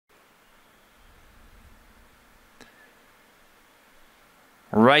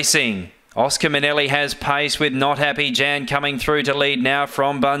Racing. Oscar Manelli has pace with Not Happy Jan coming through to lead now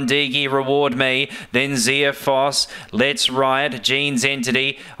from Bundigi, Reward Me, then Zia Foss, Let's Riot, Jean's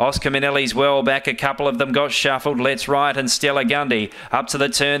Entity, Oscar Manelli's well back, a couple of them got shuffled, Let's Riot and Stella Gundy. Up to the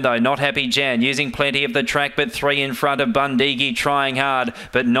turn though, Not Happy Jan using plenty of the track, but 3 in front of Bundigi trying hard,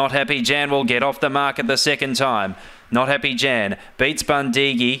 but Not Happy Jan will get off the mark at the second time. Not Happy Jan beats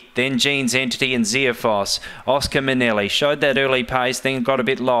Bundigi, then Jean's Entity and Zia Foss. Oscar Manelli showed that early pace, then got a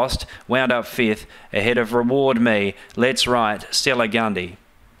bit lost, wound up 5th, ahead of Reward Me, Let's Riot, Stella Gundy.